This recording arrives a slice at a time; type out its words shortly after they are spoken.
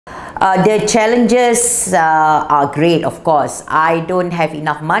The challenges are great, of course. I don't have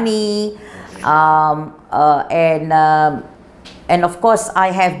enough money, and of course I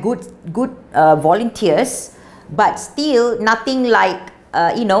have good volunteers, but still nothing like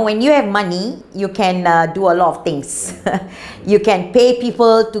when you have money, you can do a lot of things. You can pay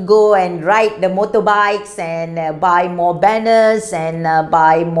people to go and ride the motorbikes and buy more banners and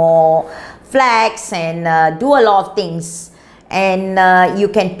buy more flags and do a lot of things. And you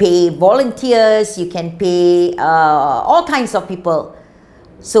can pay volunteers, you can pay all kinds of people.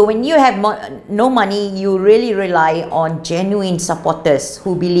 So when you have no money, you really rely on genuine supporters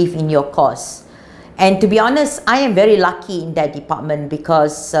who believe in your cause. And to be honest, I am very lucky in that department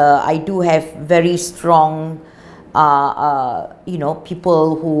because I do have very strong,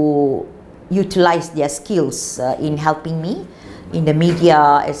 people who utilize their skills in helping me in the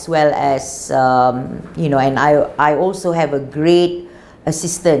media, as well as, and I also have a great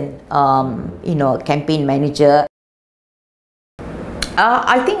assistant, campaign manager.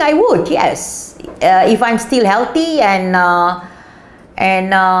 I think I would, yes, if I'm still healthy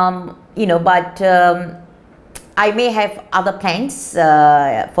but I may have other plans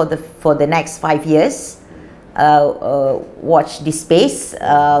for the next 5 years. Watch this space.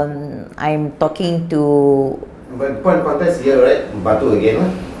 I'm talking to. But point contest here, right? Batu again,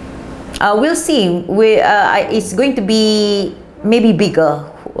 huh? We'll see. It's going to be maybe bigger.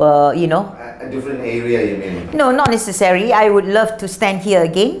 A different area, you mean? No, not necessary. I would love to stand here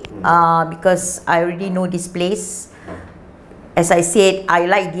again because I already know this place. As I said, I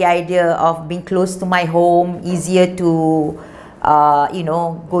like the idea of being close to my home, easier to,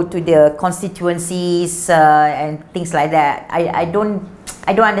 go to the constituencies and things like that. I don't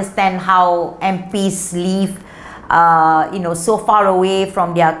understand how MPs live, so far away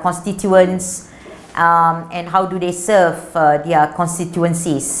from their constituents, and how do they serve their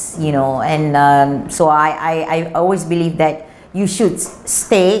constituencies, and so I always believe that you should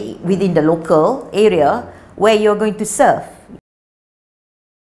stay within the local area where you're going to serve.